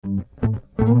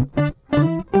Hello,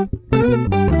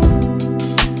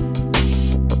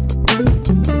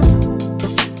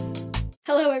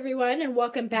 everyone, and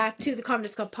welcome back to the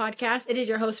Confidence Club podcast. It is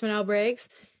your host, Manel Briggs.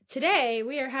 Today,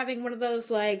 we are having one of those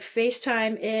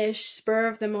FaceTime-ish,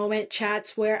 spur-of-the-moment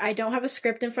chats where I don't have a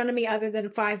script in front of me other than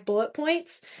 5 bullet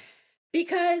points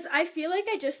because I feel like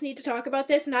I just need to talk about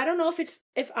this, and I don't know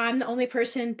if I'm the only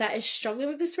person that is struggling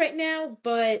with this right now,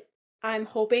 but I'm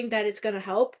hoping that it's going to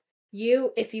help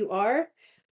you if you are.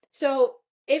 So,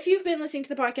 if you've been listening to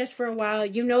the podcast for a while,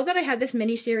 you know that I had this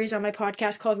mini-series on my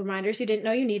podcast called Reminders You Didn't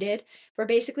Know You Needed, where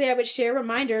basically I would share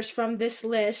reminders from this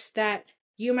list that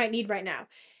you might need right now.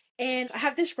 And I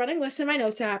have this running list in my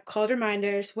notes app called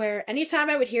Reminders, where anytime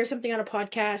I would hear something on a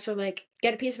podcast or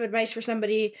get a piece of advice from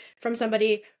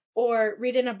somebody, or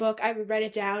read in a book, I would write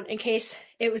it down in case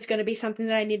it was going to be something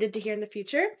that I needed to hear in the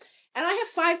future. And I have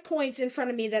 5 points in front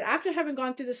of me that after having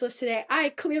gone through this list today, I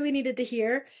clearly needed to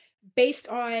hear based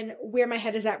on where my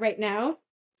head is at right now.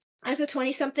 As a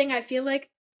 20-something, I feel like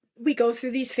we go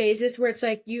through these phases where it's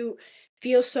like you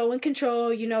feel so in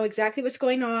control, you know exactly what's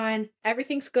going on,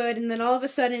 everything's good, and then all of a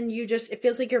sudden it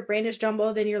feels like your brain is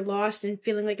jumbled and you're lost and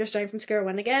feeling like you're starting from square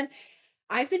one again.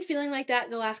 I've been feeling like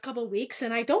that the last couple of weeks,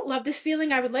 and I don't love this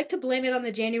feeling. I would like to blame it on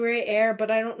the January air,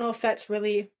 but I don't know if that's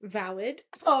really valid.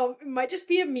 So it might just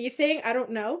be a me thing, I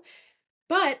don't know.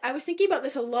 But I was thinking about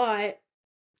this a lot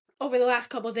over the last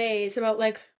couple of days about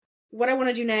what I want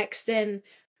to do next and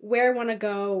where I want to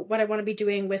go, what I want to be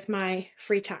doing with my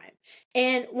free time.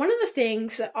 And one of the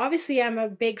things that obviously I'm a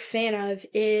big fan of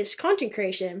is content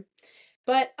creation.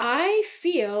 But I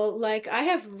feel like I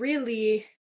have really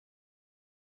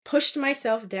pushed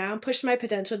myself down, pushed my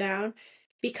potential down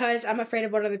because I'm afraid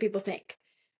of what other people think.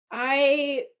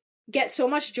 I get so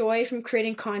much joy from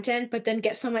creating content, but then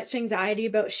get so much anxiety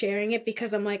about sharing it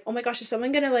because I'm like, oh my gosh, is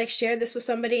someone gonna share this with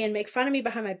somebody and make fun of me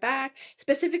behind my back,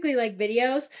 specifically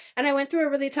videos. And I went through a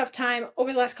really tough time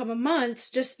over the last couple of months,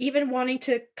 just even wanting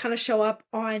to kind of show up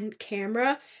on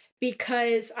camera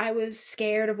because I was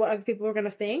scared of what other people were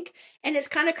gonna think. And it's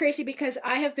kind of crazy because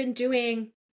I have been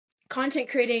doing content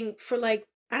creating for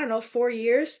 4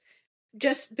 years,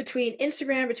 just between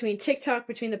Instagram, between TikTok,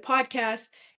 between the podcast.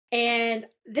 And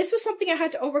this was something I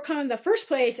had to overcome in the first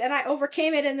place, and I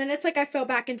overcame it, and then it's like I fell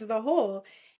back into the hole.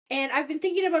 And I've been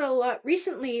thinking about it a lot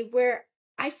recently where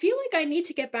I feel like I need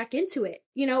to get back into it.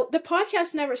 You know, the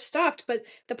podcast never stopped, but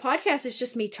the podcast is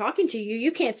just me talking to you.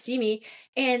 You can't see me.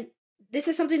 And this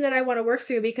is something that I want to work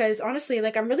through because honestly,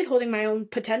 I'm really holding my own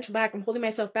potential back. I'm holding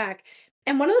myself back.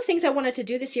 And one of the things I wanted to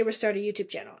do this year was start a YouTube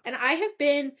channel. And I have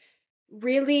been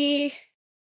really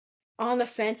on the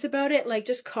fence about it,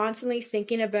 just constantly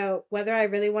thinking about whether I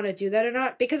really want to do that or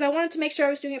not, because I wanted to make sure I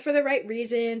was doing it for the right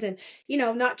reasons and,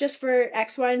 not just for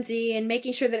X, Y, and Z, and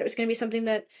making sure that it was going to be something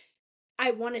that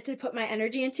I wanted to put my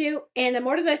energy into. And the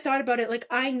more that I thought about it,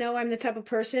 I know I'm the type of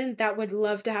person that would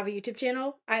love to have a YouTube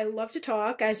channel. I love to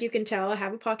talk, as you can tell. I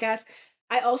have a podcast.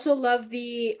 I also love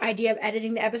the idea of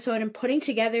editing the episode and putting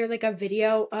together a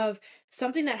video of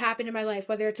something that happened in my life,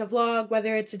 whether it's a vlog,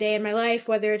 whether it's a day in my life,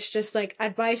 whether it's just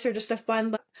advice or just a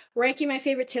fun ranking my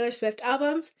favorite Taylor Swift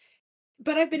albums.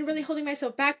 But I've been really holding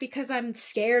myself back because I'm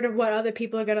scared of what other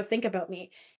people are going to think about me.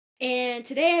 And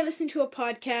today I listened to a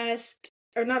podcast,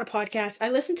 or not a podcast, I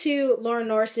listened to Lauren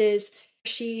Norris's,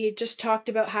 she just talked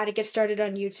about how to get started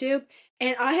on YouTube.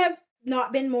 And I have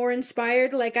not been more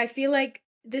inspired. I feel like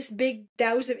this big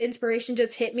douse of inspiration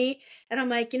just hit me, and I'm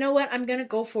like, you know what, I'm gonna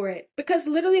go for it, because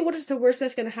literally what is the worst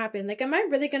that's gonna happen? Am I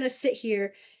really gonna sit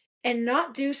here and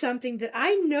not do something that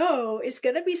I know is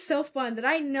gonna be so fun, that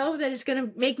I know that it's gonna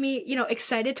make me,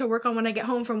 excited to work on when I get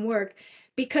home from work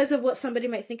because of what somebody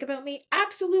might think about me?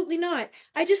 Absolutely not.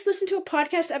 I just listened to a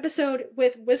podcast episode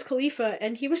with Wiz Khalifa,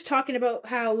 and he was talking about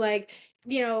how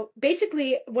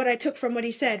basically what I took from what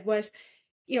he said was,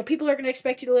 people are going to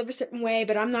expect you to live a certain way,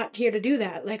 but I'm not here to do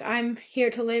that. I'm here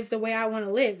to live the way I want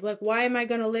to live. Why am I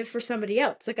going to live for somebody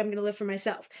else? I'm going to live for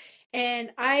myself.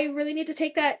 And I really need to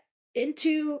take that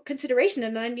into consideration,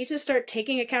 and I need to start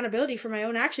taking accountability for my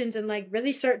own actions and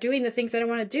really start doing the things that I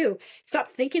want to do. Stop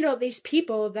thinking about these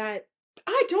people that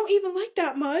I don't even like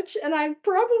that much, and I'm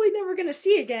probably never going to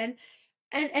see again,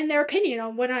 and their opinion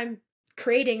on what I'm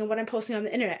creating and what I'm posting on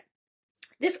the internet.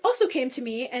 This also came to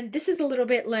me, and this is a little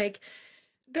bit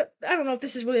but I don't know if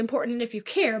this is really important if you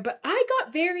care, but I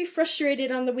got very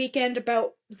frustrated on the weekend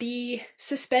about the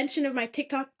suspension of my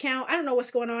TikTok account. I don't know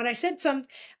what's going on.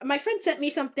 My friend sent me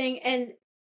something, and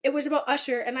it was about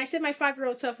Usher, and I said my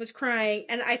 5-year-old self was crying,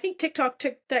 and I think TikTok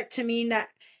took that to mean that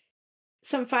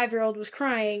some 5-year-old was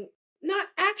crying. Not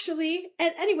actually.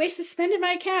 And anyway, suspended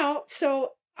my account.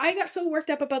 So I got so worked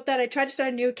up about that. I tried to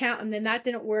start a new account, and then that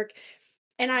didn't work.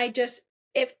 And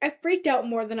if I freaked out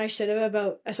more than I should have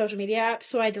about a social media app.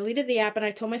 So I deleted the app and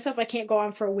I told myself I can't go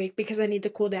on for a week because I need to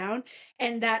cool down.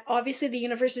 And that obviously the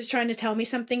universe is trying to tell me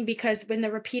something, because when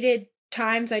the repeated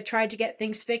times I tried to get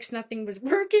things fixed, nothing was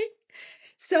working.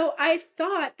 So I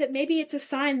thought that maybe it's a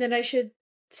sign that I should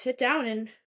sit down and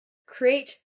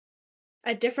create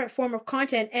a different form of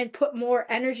content and put more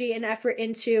energy and effort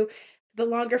into the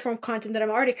longer form content that I'm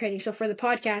already creating. So for the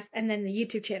podcast and then the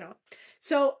YouTube channel.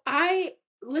 So I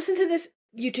listened to this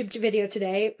YouTube video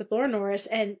today with Laura Norris,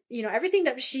 and everything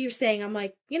that she was saying, I'm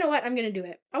like, you know what? I'm going to do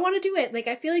it. I want to do it. Like,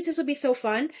 I feel like this will be so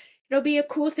fun. It'll be a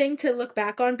cool thing to look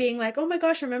back on, being like, oh my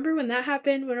gosh, remember when that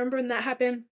happened? Remember when that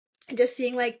happened? And just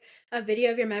seeing like a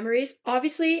video of your memories.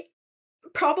 Obviously,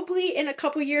 probably in a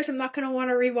couple years, I'm not going to want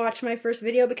to rewatch my first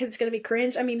video because it's going to be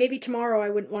cringe. I mean, maybe tomorrow I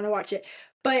wouldn't want to watch it,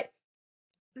 but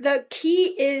the key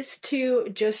is to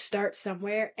just start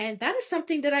somewhere. And that is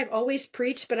something that I've always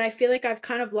preached, but I feel like I've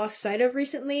kind of lost sight of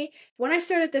recently. When I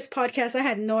started this podcast, I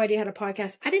had no idea how to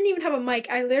podcast. I didn't even have a mic.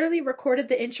 I literally recorded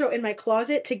the intro in my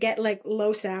closet to get like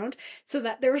low sound so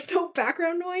that there was no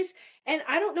background noise. And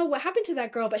I don't know what happened to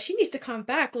that girl, but she needs to come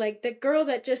back. Like the girl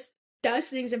that just does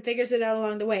things and figures it out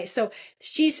along the way. So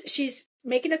she's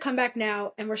making a comeback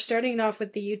now, and we're starting off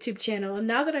with the YouTube channel. And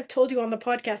now that I've told you on the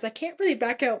podcast, I can't really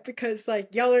back out because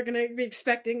like y'all are going to be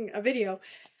expecting a video.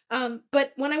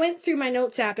 But when I went through my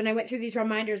notes app and I went through these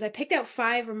reminders, I picked out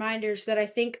 5 reminders that I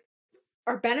think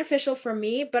are beneficial for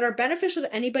me, but are beneficial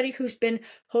to anybody who's been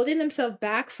holding themselves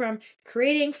back from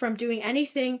creating, from doing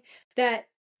anything that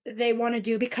they want to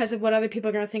do because of what other people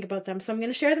are going to think about them. So I'm going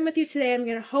to share them with you today. I'm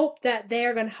going to hope that they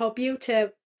are going to help you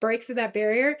to break through that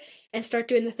barrier and start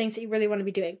doing the things that you really want to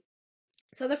be doing.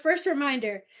 So the first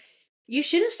reminder, you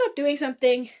shouldn't stop doing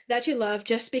something that you love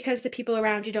just because the people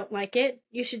around you don't like it.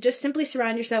 You should just simply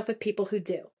surround yourself with people who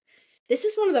do. This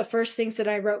is one of the first things that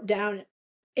I wrote down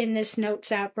in this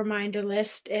notes app reminder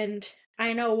list. And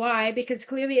I know why, because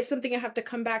clearly it's something I have to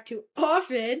come back to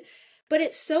often, but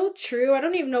it's so true. I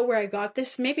don't even know where I got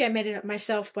this. Maybe I made it up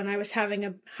myself when I was having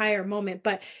a higher moment,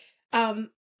 but,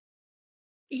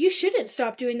 you shouldn't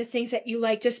stop doing the things that you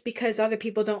like just because other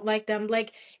people don't like them.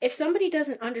 Like, if somebody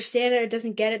doesn't understand it or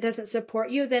doesn't get it, doesn't support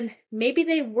you, then maybe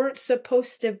they weren't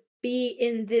supposed to be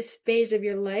in this phase of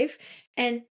your life.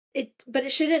 But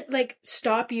it shouldn't like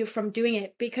stop you from doing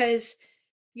it, because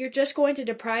you're just going to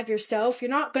deprive yourself. You're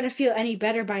not going to feel any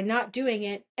better by not doing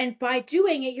it. And by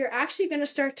doing it, you're actually going to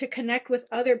start to connect with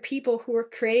other people who are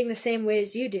creating the same way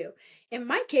as you do. In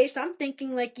my case, I'm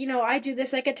thinking like, I do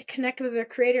this, I get to connect with the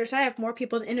creators. I have more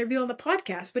people to interview on the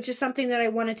podcast, which is something that I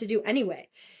wanted to do anyway.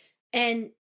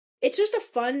 And it's just a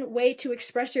fun way to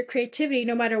express your creativity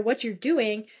no matter what you're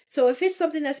doing. So if it's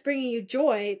something that's bringing you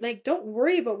joy, like, don't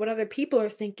worry about what other people are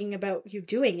thinking about you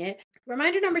doing it.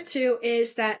 Reminder number 2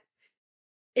 is that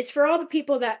it's for all the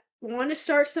people that want to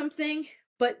start something,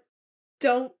 but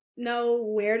don't know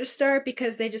where to start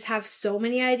because they just have so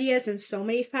many ideas and so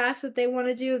many paths that they want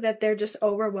to do that they're just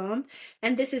overwhelmed.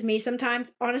 And this is me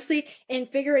sometimes, honestly, in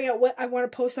figuring out what I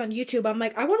want to post on YouTube. I'm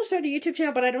like, I want to start a YouTube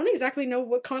channel, but I don't exactly know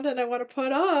what content I want to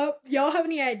put up. Y'all have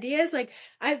any ideas? Like,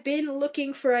 I've been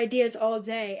looking for ideas all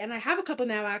day, and I have a couple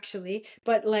now actually,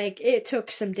 but like it took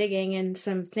some digging and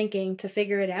some thinking to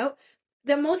figure it out.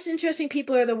 The most interesting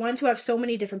people are the ones who have so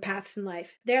many different paths in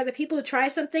life. They are the people who try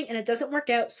something and it doesn't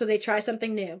work out, so they try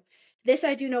something new. This,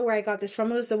 I do know where I got this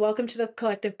from. It was the Welcome to the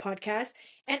Collective podcast.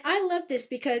 And I love this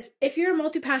because if you're a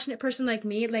multi-passionate person like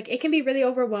me, like, it can be really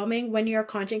overwhelming when you're a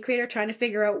content creator trying to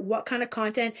figure out what kind of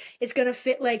content is going to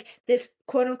fit like this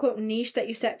quote unquote niche that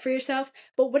you set for yourself.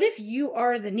 But what if you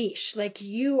are the niche? Like,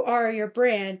 you are your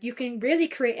brand. You can really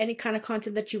create any kind of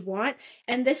content that you want.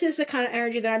 And this is the kind of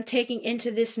energy that I'm taking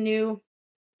into this new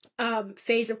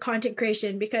phase of content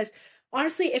creation, because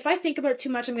honestly, if I think about it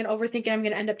too much, I'm going to overthink it. I'm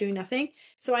going to end up doing nothing.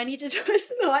 So I need to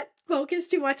just not focus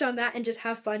too much on that and just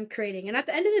have fun creating. And at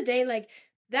the end of the day, like,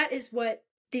 that is what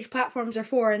these platforms are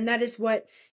for. And that is what,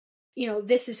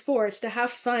 this is for. It's to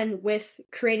have fun with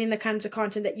creating the kinds of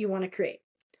content that you want to create.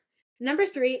 Number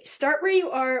 3, start where you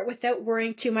are without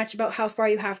worrying too much about how far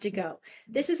you have to go.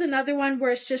 This is another one where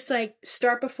it's just like,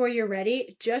 start before you're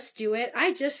ready. Just do it.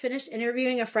 I just finished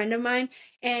interviewing a friend of mine,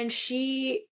 and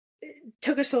she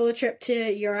took a solo trip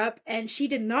to Europe, and she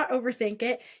did not overthink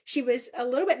it. She was a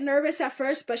little bit nervous at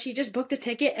first, but she just booked a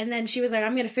ticket, and then she was like,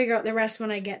 I'm going to figure out the rest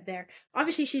when I get there.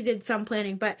 Obviously, she did some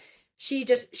planning, but she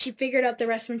figured out the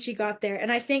rest when she got there.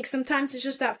 And I think sometimes it's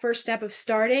just that first step of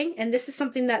starting. And this is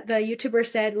something that the YouTuber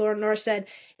said, Laura Norris said,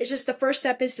 it's just the first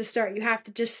step is to start. You have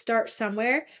to just start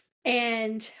somewhere.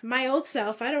 And my old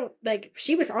self,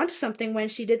 she was onto something when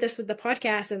she did this with the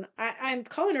podcast. And I'm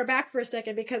calling her back for a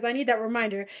second because I need that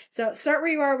reminder. So start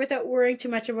where you are without worrying too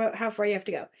much about how far you have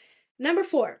to go. Number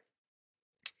 4,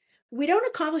 we don't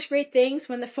accomplish great things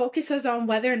when the focus is on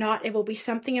whether or not it will be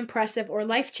something impressive or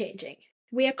life-changing.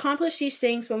 We accomplish these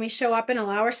things when we show up and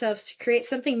allow ourselves to create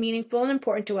something meaningful and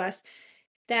important to us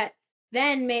that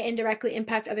then may indirectly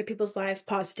impact other people's lives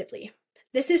positively.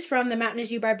 This is from The Mountain Is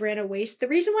You by Brianna Waste. The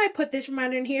reason why I put this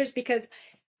reminder in here is because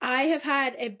I have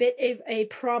had a bit of a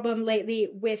problem lately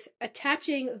with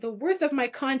attaching the worth of my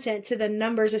content to the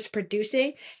numbers it's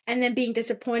producing and then being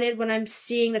disappointed when I'm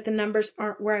seeing that the numbers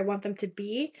aren't where I want them to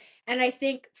be. And I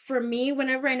think for me,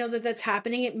 whenever I know that that's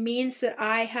happening, it means that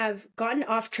I have gotten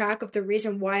off track of the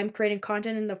reason why I'm creating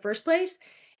content in the first place.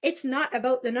 It's not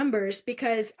about the numbers,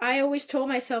 because I always told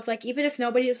myself, like, even if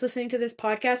nobody was listening to this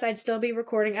podcast, I'd still be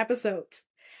recording episodes.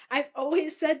 I've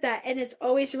always said that, and it's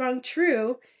always rung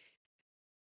true.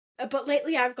 But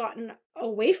lately I've gotten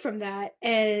away from that,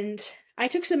 and I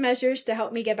took some measures to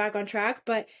help me get back on track.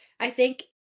 But I think,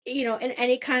 in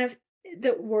any kind of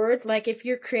the word, like, if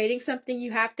you're creating something,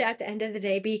 you have to, at the end of the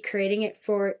day, be creating it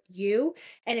for you.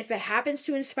 And if it happens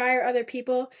to inspire other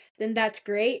people, then that's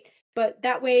great. But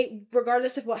that way,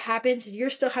 regardless of what happens, you're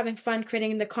still having fun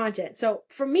creating the content. So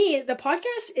for me, the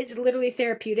podcast is literally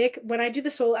therapeutic. When I do the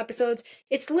solo episodes,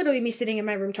 it's literally me sitting in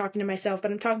my room talking to myself,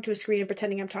 but I'm talking to a screen and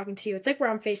pretending I'm talking to you. It's like we're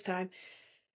on FaceTime.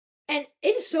 And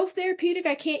it is so therapeutic,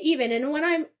 I can't even. And when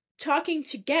I'm talking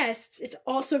to guests, it's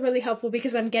also really helpful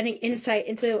because I'm getting insight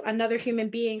into another human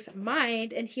being's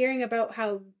mind and hearing about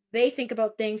how they think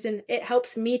about things. And it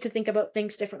helps me to think about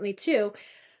things differently too.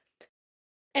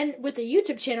 And with the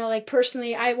YouTube channel, like,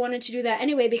 personally, I wanted to do that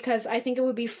anyway because I think it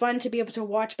would be fun to be able to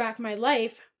watch back my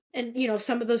life and,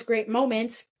 some of those great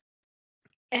moments.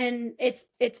 And it's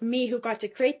me who got to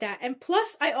create that. And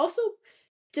plus, I also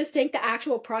just think the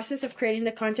actual process of creating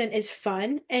the content is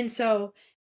fun. And so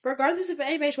regardless if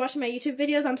anybody's watching my YouTube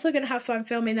videos, I'm still going to have fun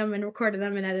filming them and recording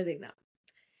them and editing them.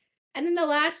 And then the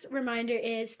last reminder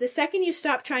is the second you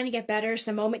stop trying to get better is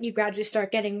the moment you gradually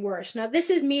start getting worse. Now, this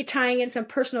is me tying in some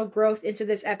personal growth into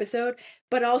this episode,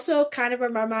 but also kind of a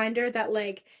reminder that,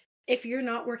 like, if you're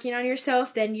not working on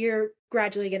yourself, then you're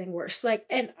gradually getting worse. Like,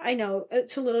 and I know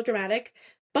it's a little dramatic,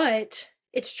 but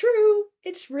it's true.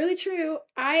 It's really true.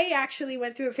 I actually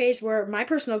went through a phase where my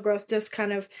personal growth just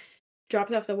kind of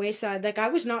dropped off the wayside. Like, I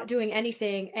was not doing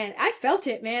anything, and I felt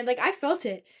it, man. Like, I felt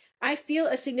it. I feel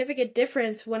a significant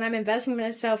difference when I'm investing in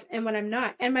myself and when I'm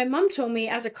not. And my mom told me,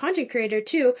 as a content creator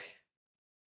too,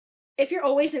 if you're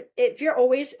always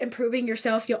improving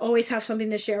yourself, you'll always have something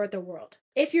to share with the world.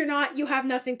 If you're not, you have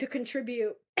nothing to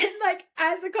contribute. And, like,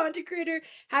 as a content creator,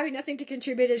 having nothing to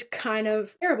contribute is kind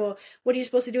of terrible. What are you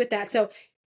supposed to do with that? So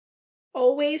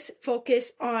always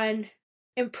focus on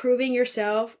improving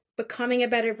yourself, becoming a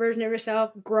better version of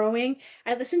yourself, growing.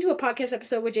 I listened to a podcast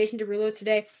episode with Jason Derulo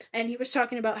today, and he was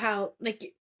talking about how,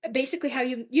 like, basically how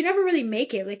you never really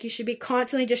make it. Like, you should be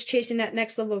constantly just chasing that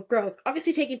next level of growth.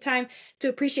 Obviously taking time to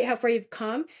appreciate how far you've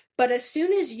come, but as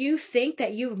soon as you think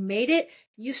that you've made it,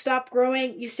 you stop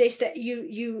growing,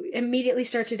 you immediately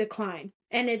start to decline.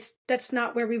 And that's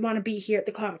not where we want to be here at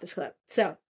the Confidence Club.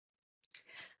 So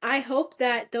I hope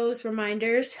that those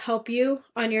reminders help you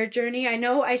on your journey. I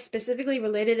know I specifically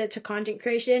related it to content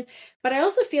creation, but I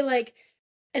also feel like,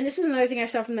 and this is another thing I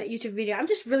saw from that YouTube video, I'm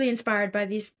just really inspired by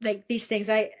these things.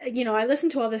 I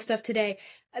listened to all this stuff today.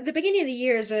 At the beginning of the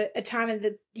year is a time of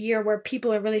the year where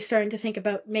people are really starting to think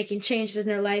about making changes in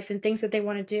their life and things that they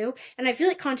want to do. And I feel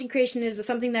like content creation is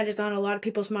something that is on a lot of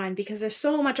people's mind because there's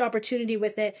so much opportunity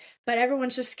with it, but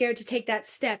everyone's just scared to take that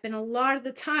step. And a lot of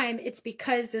the time it's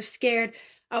because they're scared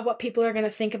of what people are going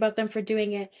to think about them for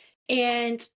doing it.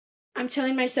 And I'm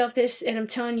telling myself this, and I'm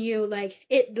telling you, like,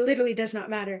 it literally does not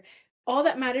matter. All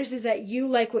that matters is that you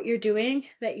like what you're doing,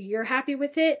 that you're happy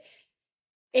with it.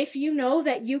 If you know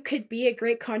that you could be a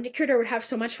great content creator or would have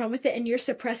so much fun with it and you're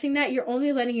suppressing that, you're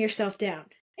only letting yourself down.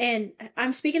 And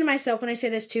I'm speaking to myself when I say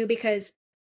this too, because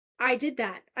I did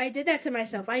that. I did that to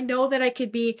myself. I know that I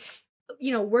could be,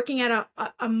 working at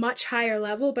a much higher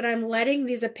level, but I'm letting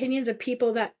these opinions of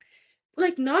people that,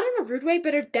 like, not in a rude way,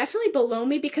 but are definitely below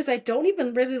me because I don't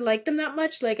even really like them that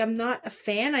much. Like, I'm not a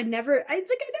fan. I never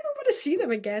want to see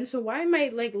them again. So why am I,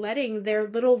 like, letting their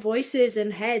little voices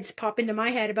and heads pop into my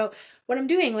head about what I'm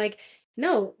doing? Like,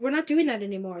 no, we're not doing that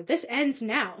anymore. This ends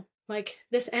now. Like,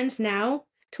 this ends now.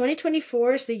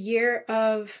 2024 is the year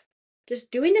of just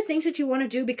doing the things that you want to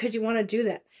do because you want to do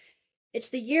that. It's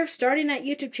the year of starting that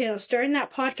YouTube channel, starting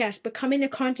that podcast, becoming a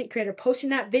content creator, posting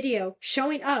that video,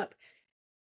 showing up.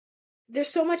 there's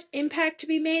so much impact to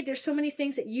be made. There's so many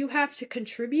things that you have to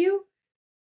contribute.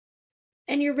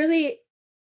 And you're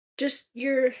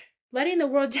letting the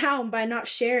world down by not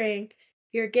sharing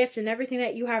your gift and everything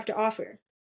that you have to offer.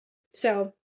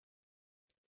 So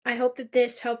I hope that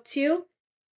this helped you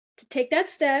to take that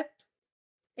step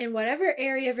in whatever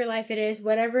area of your life it is,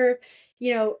 whatever,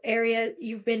 area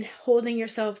you've been holding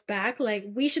yourself back. Like,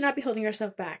 we should not be holding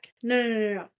ourselves back.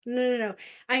 No.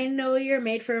 I know you're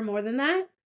made for more than that.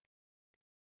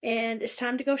 And it's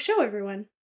time to go show everyone.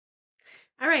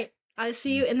 All right. I'll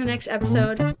see you in the next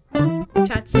episode.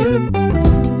 Chat soon.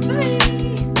 Bye.